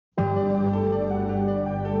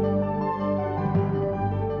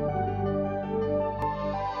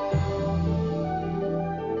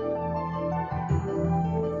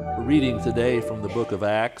Reading today from the book of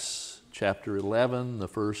Acts, chapter 11, the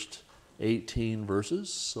first 18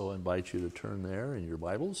 verses. So I invite you to turn there in your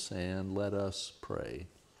Bibles and let us pray.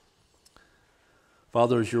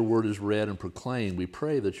 Father, as your word is read and proclaimed, we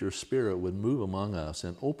pray that your Spirit would move among us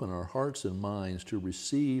and open our hearts and minds to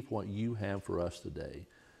receive what you have for us today.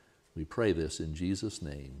 We pray this in Jesus'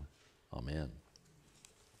 name. Amen.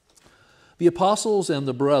 The apostles and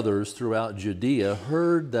the brothers throughout Judea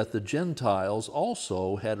heard that the Gentiles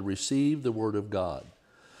also had received the word of God.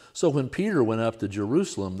 So when Peter went up to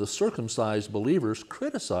Jerusalem, the circumcised believers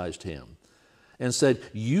criticized him and said,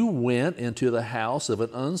 "You went into the house of an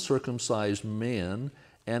uncircumcised man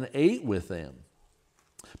and ate with them."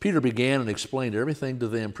 Peter began and explained everything to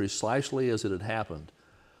them precisely as it had happened.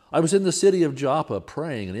 "I was in the city of Joppa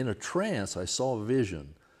praying, and in a trance I saw a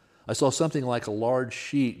vision. I saw something like a large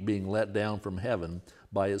sheet being let down from heaven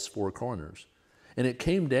by its four corners. And it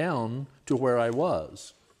came down to where I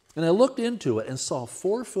was. And I looked into it and saw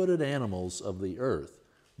four-footed animals of the earth,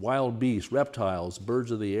 wild beasts, reptiles,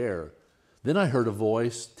 birds of the air. Then I heard a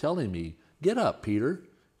voice telling me, 'Get up, Peter,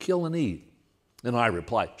 kill and eat.' And I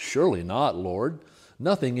replied, 'Surely not, Lord.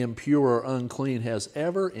 Nothing impure or unclean has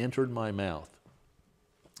ever entered my mouth.'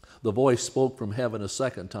 The voice spoke from heaven a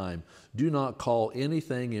second time, 'Do not call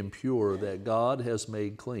anything impure that God has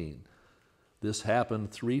made clean.' This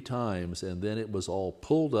happened 3 times, and then it was all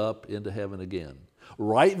pulled up into heaven again.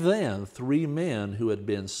 Right then, 3 men who had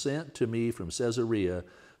been sent to me from Caesarea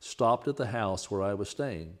stopped at the house where I was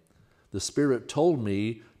staying. The Spirit told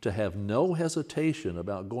me to have no hesitation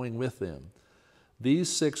about going with them. These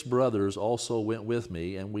 6 brothers also went with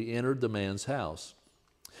me, and we entered the man's house.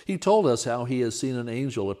 He told us how he has seen an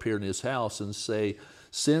angel appear in his house and say,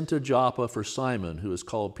 'Send to Joppa for Simon, who is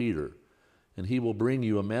called Peter, and he will bring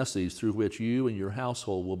you a message through which you and your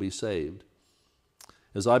household will be saved.'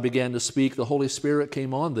 As I began to speak, the Holy Spirit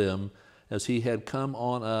came on them as he had come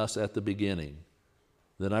on us at the beginning.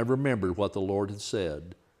 Then I remembered what the Lord had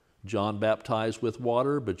said, 'John baptized with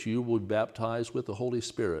water, but you will be baptized with the Holy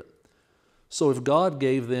Spirit.' So if God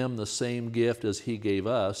gave them the same gift as he gave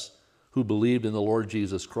us, who believed in the Lord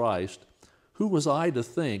Jesus Christ, who was I to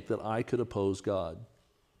think that I could oppose God?"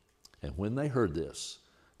 And when they heard this,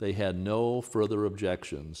 they had no further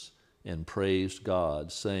objections and praised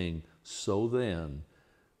God, saying, "So then,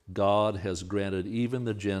 God has granted even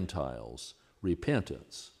the Gentiles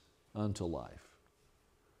repentance unto life."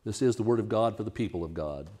 This is the word of God for the people of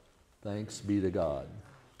God. Thanks be to God.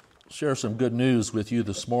 I'll share some good news with you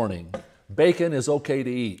this morning. Bacon is okay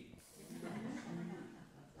to eat.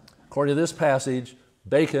 According to this passage,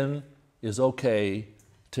 bacon is okay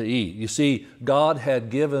to eat. You see, God had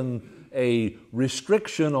given a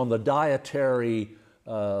restriction on the dietary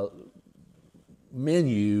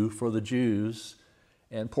menu for the Jews,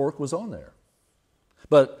 and pork was on there.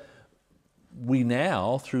 But we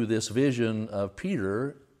now, through this vision of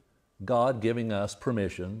Peter, God giving us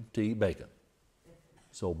permission to eat bacon.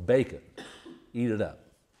 So bacon, eat it up,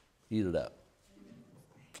 eat it up.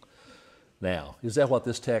 Now, is that what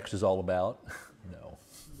this text is all about?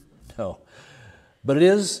 No. But it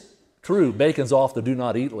is true, bacon's off the do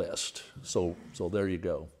not eat list. So there you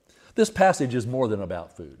go. This passage is more than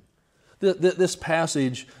about food. This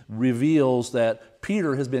passage reveals that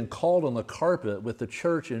Peter has been called on the carpet with the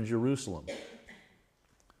church in Jerusalem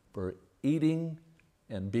for eating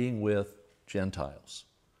and being with Gentiles.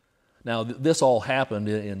 Now, this all happened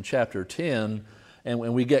in chapter 10, and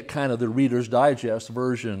when we get kind of the Reader's Digest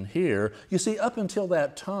version here, you see, up until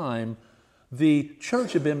that time, the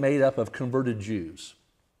church had been made up of converted Jews.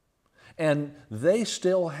 And they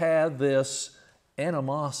still had this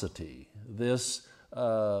animosity, this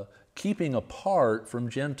keeping apart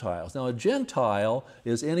from Gentiles. Now, a Gentile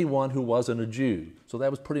is anyone who wasn't a Jew. So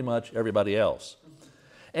that was pretty much everybody else.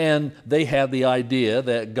 And they had the idea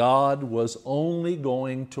that God was only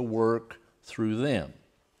going to work through them.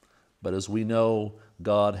 But as we know,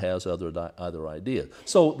 God has other ideas.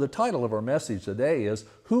 So the title of our message today is,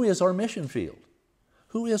 who is our mission field?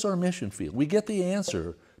 Who is our mission field? We get the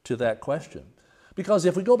answer to that question. Because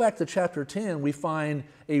if we go back to chapter 10, we find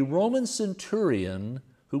a Roman centurion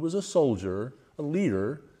who was a soldier, a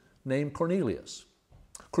leader, named Cornelius.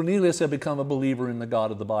 Cornelius had become a believer in the God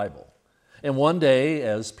of the Bible. And one day,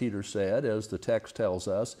 as Peter said, as the text tells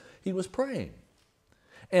us, he was praying.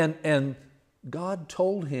 And God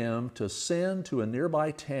told him to send to a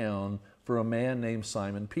nearby town for a man named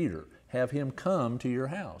Simon Peter. Have him come to your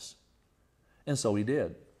house. And so he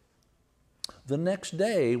did. The next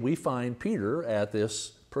day, we find Peter at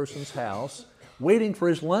this person's house, waiting for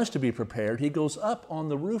his lunch to be prepared. He goes up on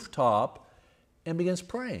the rooftop and begins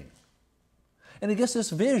praying. And he gets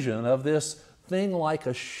this vision of this thing like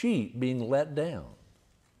a sheet being let down.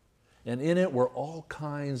 And in it were all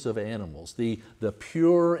kinds of animals, the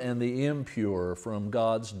pure and the impure from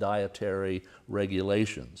God's dietary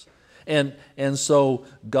regulations. And so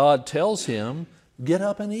God tells him, get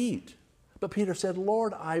up and eat. But Peter said,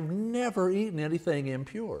 Lord, I've never eaten anything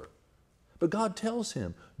impure. But God tells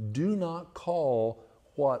him, do not call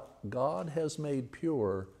what God has made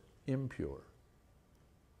pure impure.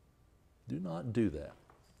 Do not do that.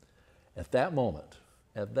 At that moment,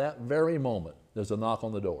 at that very moment, there's a knock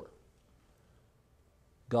on the door.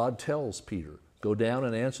 God tells Peter, go down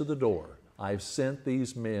and answer the door. I've sent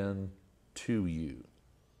these men to you.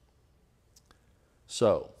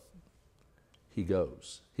 So, he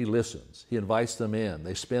goes. He listens. He invites them in.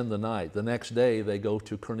 They spend the night. The next day, they go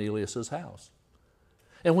to Cornelius' house.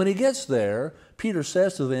 And when he gets there, Peter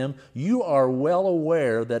says to them, you are well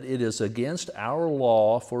aware that it is against our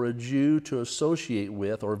law for a Jew to associate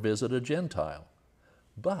with or visit a Gentile.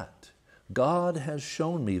 But God has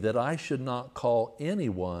shown me that I should not call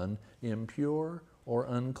anyone impure or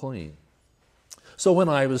unclean. So when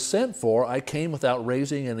I was sent for, I came without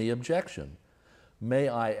raising any objection. May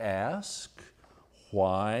I ask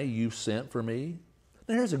why you sent for me?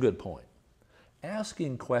 Now here's a good point.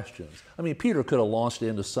 Asking questions. I mean, Peter could have launched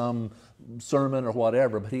into some sermon or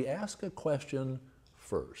whatever, but he asked a question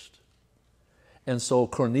first. And so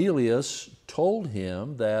Cornelius told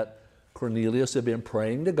him that Cornelius had been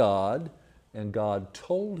praying to God, and God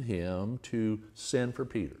told him to send for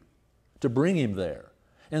Peter, to bring him there.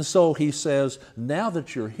 And so he says, now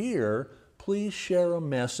that you're here, please share a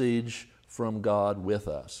message from God with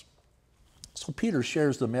us. So Peter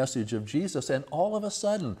shares the message of Jesus, and all of a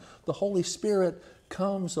sudden, the Holy Spirit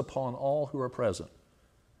comes upon all who are present.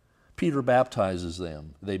 Peter baptizes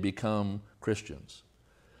them. They become Christians.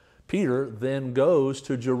 Peter then goes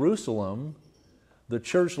to Jerusalem. The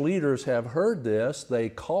church leaders have heard this. They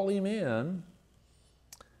call him in,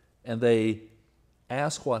 and they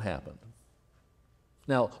ask what happened.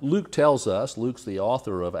 Now, Luke tells us, Luke's the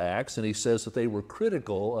author of Acts, and he says that they were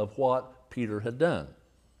critical of what Peter had done.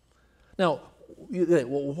 Now, you think,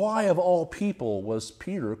 well, why of all people was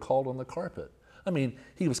Peter called on the carpet? I mean,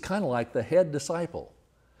 he was kind of like the head disciple.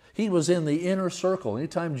 He was in the inner circle.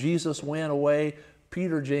 Anytime Jesus went away,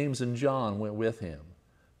 Peter, James, and John went with him.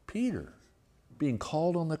 Peter, being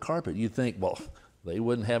called on the carpet, you'd think, well, they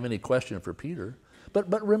wouldn't have any question for Peter.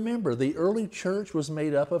 But remember, the early church was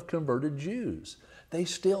made up of converted Jews. They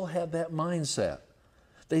still had that mindset.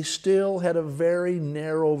 They still had a very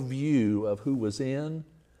narrow view of who was in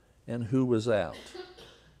and who was out,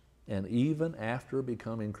 and even after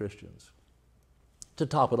becoming Christians. To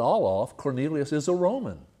top it all off, Cornelius is a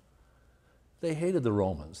Roman. They hated the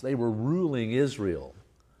Romans. They were ruling Israel.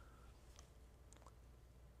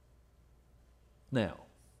 Now,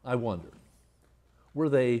 I wonder, were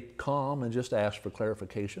they calm and just asked for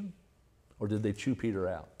clarification, or did they chew Peter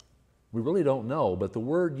out? We really don't know, but the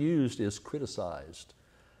word used is criticized.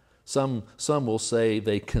 Some will say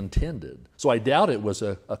they contended. So I doubt it was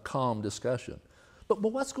a calm discussion. But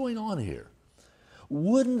what's going on here?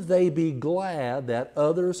 Wouldn't they be glad that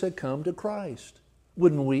others had come to Christ?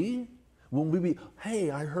 Wouldn't we? Wouldn't we be,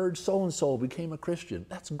 hey, I heard so-and-so became a Christian.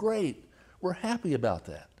 That's great. We're happy about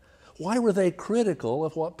that. Why were they critical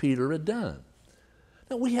of what Peter had done?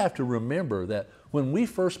 Now, we have to remember that when we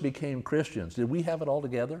first became Christians, did we have it all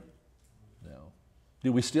together? No.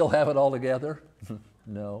 Do we still have it all together?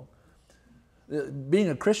 No. Being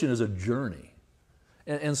a Christian is a journey.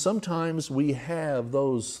 And sometimes we have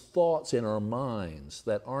those thoughts in our minds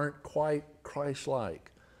that aren't quite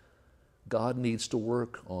Christ-like. God needs to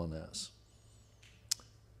work on us.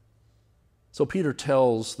 So Peter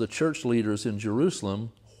tells the church leaders in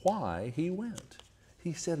Jerusalem why he went.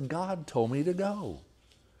 He said, God told me to go.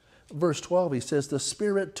 Verse 12, he says, the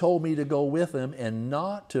Spirit told me to go with them and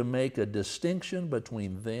not to make a distinction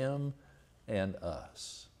between them and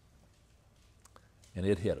us. And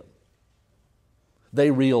it hit them. They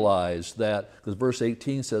realized that, because verse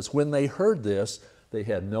 18 says, when they heard this, they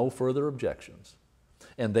had no further objections.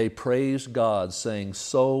 And they praised God, saying,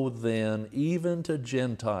 so then, even to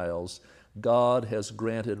Gentiles, God has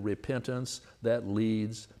granted repentance that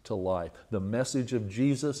leads to life. The message of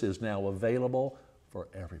Jesus is now available for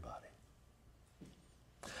everybody.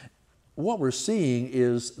 What we're seeing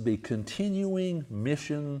is the continuing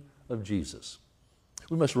mission of Jesus.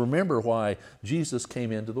 We must remember why Jesus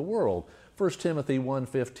came into the world. 1 Timothy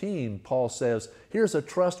 1:15, Paul says, here's a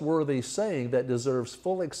trustworthy saying that deserves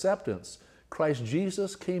full acceptance. Christ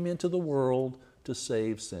Jesus came into the world to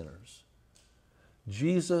save sinners.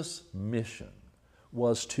 Jesus' mission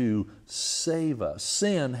was to save us.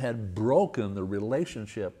 Sin had broken the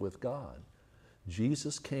relationship with God.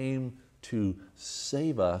 Jesus came to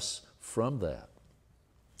save us from that.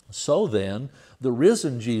 So then, the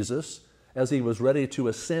risen Jesus, as he was ready to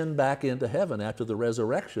ascend back into heaven after the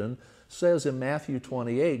resurrection, says in Matthew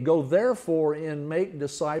 28, "Go therefore and make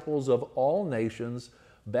disciples of all nations,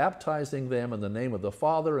 baptizing them in the name of the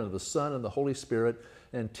Father and of the Son and the Holy Spirit,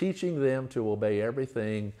 and teaching them to obey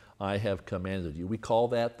everything I have commanded you." We call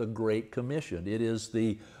that the Great Commission. It is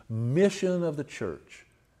the mission of the church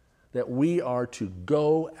that we are to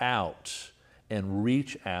go out and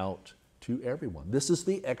reach out to everyone. This is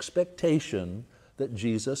the expectation that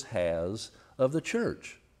Jesus has of the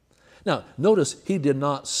church. Now, notice he did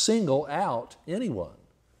not single out anyone.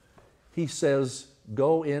 He says,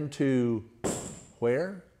 go into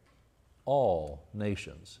where? All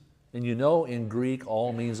nations. And you know in Greek,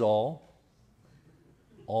 all means all.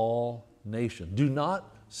 All nations. Do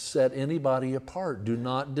not set anybody apart. Do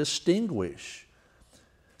not distinguish.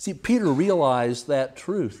 See, Peter realized that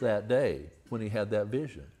truth that day when he had that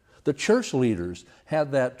vision. The church leaders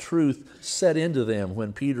had that truth set into them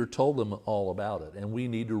when Peter told them all about it. And we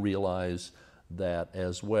need to realize that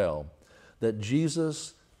as well, that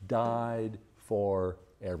Jesus died for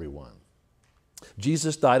everyone.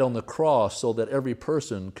 Jesus died on the cross so that every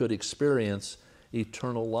person could experience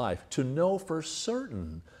eternal life, to know for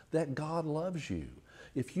certain that God loves you.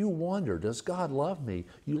 If you wonder, does God love me?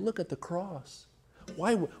 You look at the cross.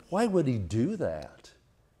 Why would he do that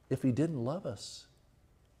if he didn't love us?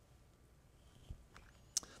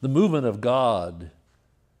 The movement of God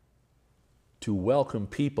to welcome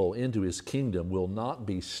people into his kingdom will not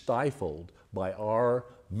be stifled by our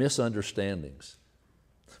misunderstandings.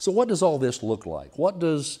 So what does all this look like? What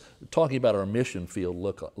does talking about our mission field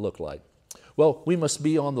look like? Well, we must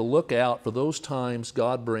be on the lookout for those times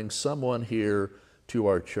God brings someone here to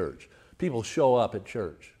our church. People show up at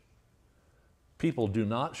church. People do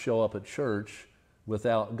not show up at church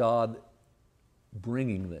without God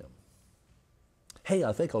bringing them. Hey,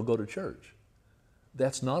 I think I'll go to church.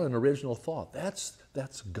 That's not an original thought.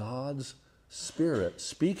 That's God's Spirit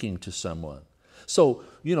speaking to someone. So,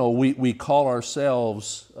 we call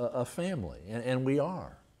ourselves a family, and we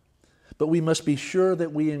are. But we must be sure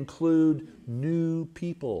that we include new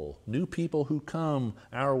people who come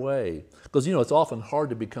our way. Because, it's often hard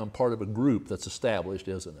to become part of a group that's established,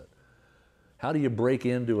 isn't it? How do you break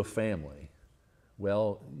into a family?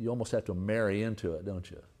 Well, you almost have to marry into it, don't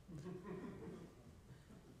you?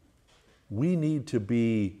 We need to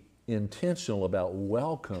be intentional about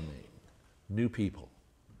welcoming new people.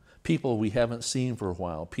 People we haven't seen for a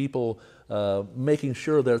while. People making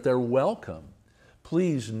sure that they're welcome.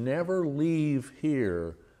 Please never leave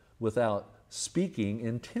here without speaking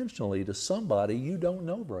intentionally to somebody you don't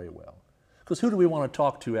know very well. Because who do we want to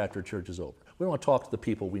talk to after church is over? We want to talk to the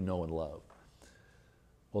people we know and love.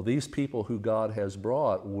 Well, these people who God has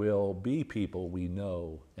brought will be people we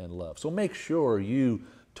know and love. So make sure you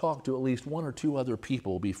talk to at least one or two other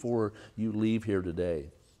people before you leave here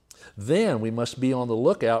today. Then we must be on the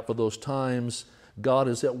lookout for those times God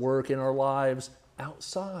is at work in our lives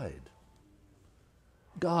outside.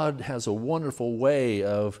 God has a wonderful way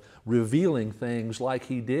of revealing things like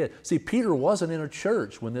he did. See, Peter wasn't in a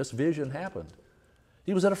church when this vision happened.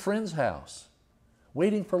 He was at a friend's house,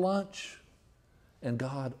 waiting for lunch, and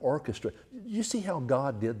God orchestrated. You see how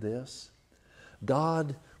God did this?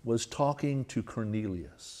 God was talking to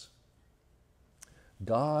Cornelius.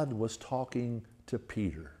 God was talking to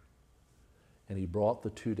Peter, and he brought the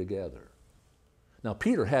two together. Now,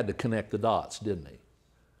 Peter had to connect the dots, didn't he?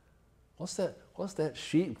 What's that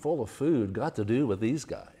sheet full of food got to do with these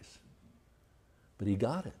guys? But he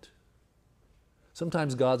got it.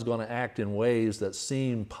 Sometimes God's going to act in ways that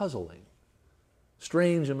seem puzzling,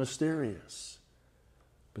 strange and mysterious,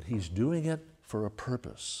 but he's doing it for a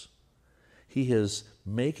purpose. He is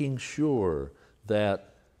making sure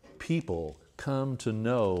that people come to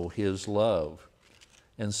know his love.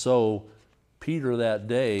 And so Peter that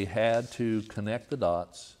day had to connect the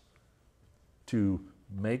dots to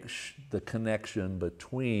make the connection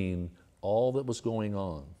between all that was going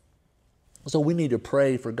on. So we need to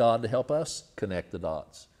pray for God to help us connect the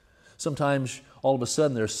dots. Sometimes all of a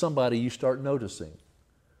sudden there's somebody you start noticing.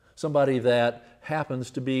 Somebody that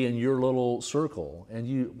happens to be in your little circle,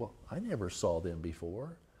 and I never saw them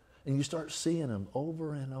before. And you start seeing them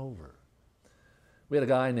over and over. We had a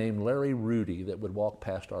guy named Larry Rudy that would walk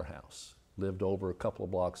past our house, lived over a couple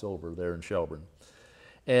of blocks over there in Shelburne.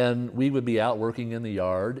 And we would be out working in the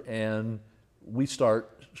yard, and we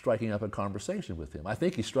start striking up a conversation with him. I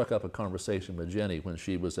think he struck up a conversation with Jenny when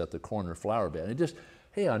she was at the corner flower bed. And just,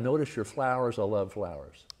 hey, I noticed your flowers, I love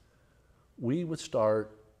flowers. We would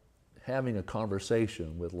start having a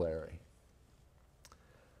conversation with Larry.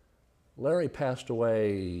 Larry passed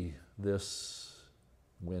away this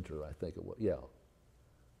winter, I think it was. Yeah.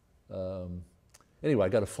 Anyway, I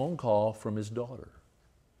got a phone call from his daughter.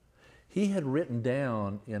 He had written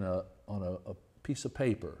down on a piece of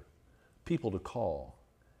paper people to call,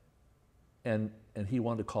 and he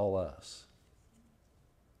wanted to call us.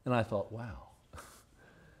 And I thought, wow,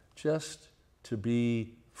 just to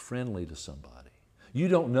be friendly to somebody. You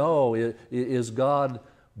don't know, is God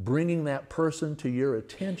bringing that person to your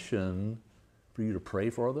attention for you to pray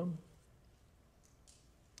for them?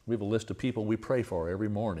 We have a list of people we pray for every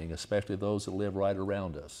morning, especially those that live right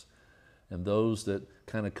around us and those that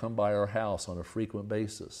kind of come by our house on a frequent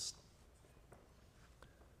basis.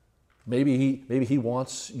 Maybe he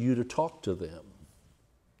wants you to talk to them,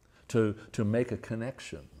 to make a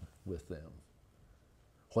connection with them.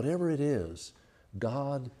 Whatever it is,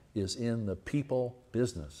 God is in the people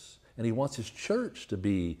business, and He wants His church to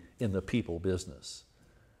be in the people business.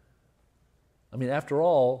 I mean, after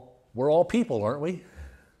all, we're all people, aren't we?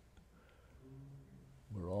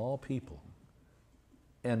 We're all people.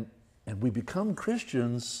 And we become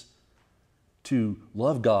Christians to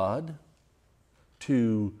love God,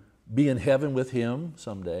 to be in heaven with Him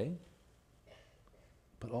someday,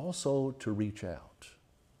 but also to reach out.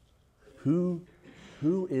 Who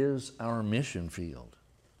is our mission field?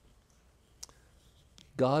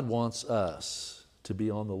 God wants us to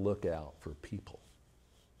be on the lookout for people.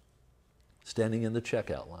 Standing in the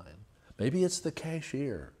checkout line. Maybe it's the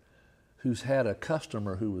cashier who's had a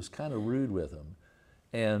customer who was kind of rude with him.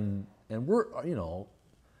 And we're,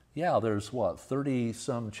 there's 30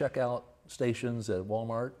 some checkout stations at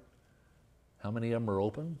Walmart. How many of them are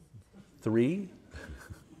open? 3?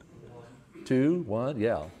 2? 1?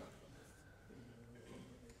 Yeah.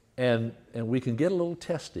 And we can get a little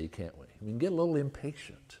testy, can't we? We can get a little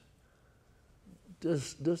impatient.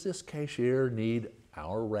 Does this cashier need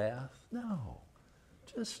our wrath? No.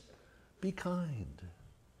 Just be kind.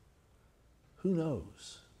 Who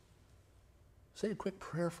knows? Say a quick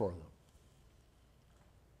prayer for them.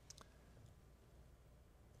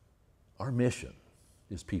 Our mission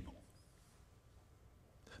is people.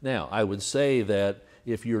 Now, I would say that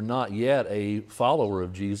if you're not yet a follower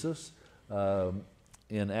of Jesus,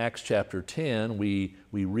 in Acts chapter 10, we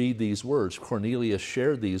read these words. Cornelius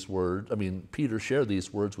shared these words. Peter shared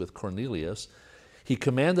these words with Cornelius. He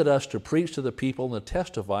commanded us to preach to the people and to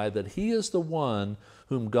testify that He is the one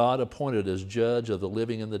whom God appointed as judge of the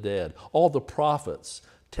living and the dead. All the prophets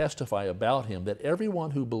testify about Him, that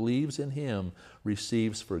everyone who believes in Him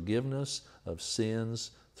receives forgiveness of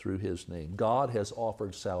sins through His name. God has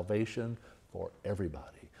offered salvation for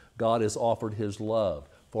everybody. God has offered His love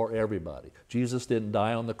for everybody. Jesus didn't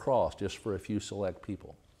die on the cross just for a few select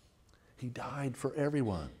people. He died for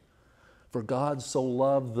everyone. For God so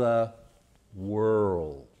loved the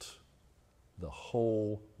world, the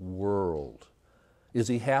whole world. Is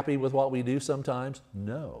He happy with what we do sometimes?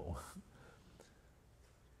 No.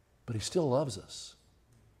 But He still loves us.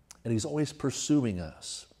 And He's always pursuing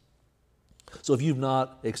us. So if you've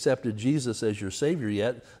not accepted Jesus as your Savior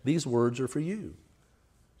yet, these words are for you.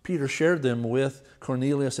 Peter shared them with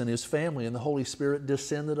Cornelius and his family, and the Holy Spirit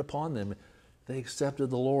descended upon them. They accepted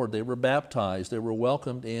the Lord. They were baptized. They were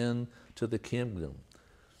welcomed into the kingdom.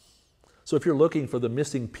 So if you're looking for the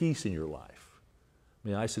missing piece in your life,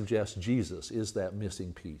 may I suggest Jesus is that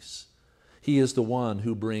missing piece. He is the one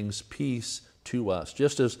who brings peace to us.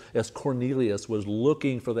 Just as Cornelius was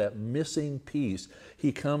looking for that missing piece, he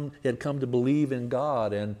had come to believe in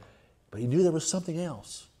God, but he knew there was something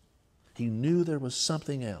else. He knew there was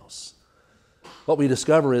something else. What we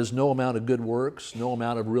discover is no amount of good works, no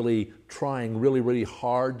amount of really trying really, really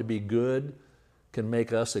hard to be good can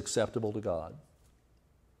make us acceptable to God.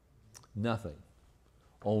 Nothing.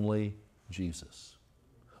 Only Jesus.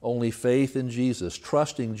 Only faith in Jesus,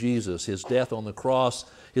 trusting Jesus, His death on the cross,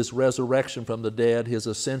 His resurrection from the dead, His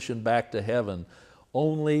ascension back to heaven.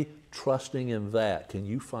 Only trusting in that can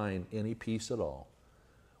you find any peace at all.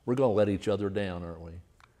 We're going to let each other down, aren't we?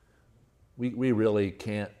 We really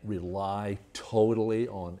can't rely totally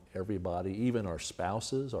on everybody, even our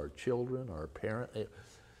spouses, our children, our parents.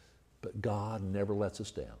 But God never lets us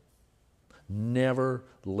down. Never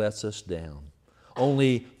lets us down.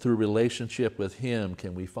 Only through relationship with Him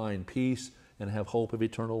can we find peace and have hope of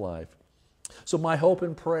eternal life. So my hope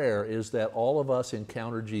and prayer is that all of us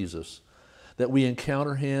encounter Jesus, that we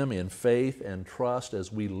encounter Him in faith and trust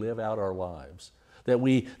as we live out our lives, that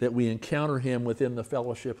we encounter Him within the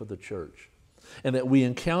fellowship of the church, and that we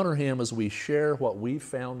encounter Him as we share what we've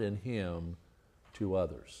found in Him to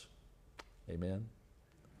others. Amen?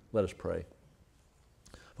 Let us pray.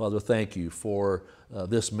 Father, thank you for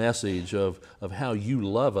this message of how you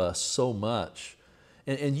love us so much.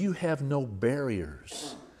 And you have no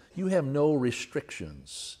barriers. You have no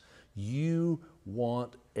restrictions. You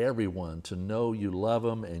want everyone to know you love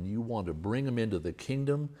them, and you want to bring them into the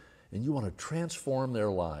kingdom, and you want to transform their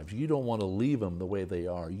lives. You don't want to leave them the way they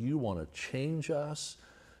are. You want to change us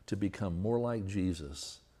to become more like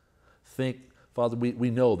Jesus. Father, we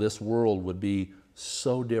know this world would be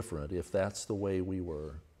so different if that's the way we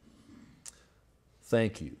were.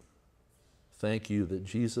 Thank you. Thank you that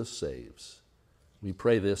Jesus saves. We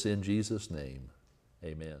pray this in Jesus' name.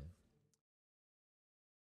 Amen.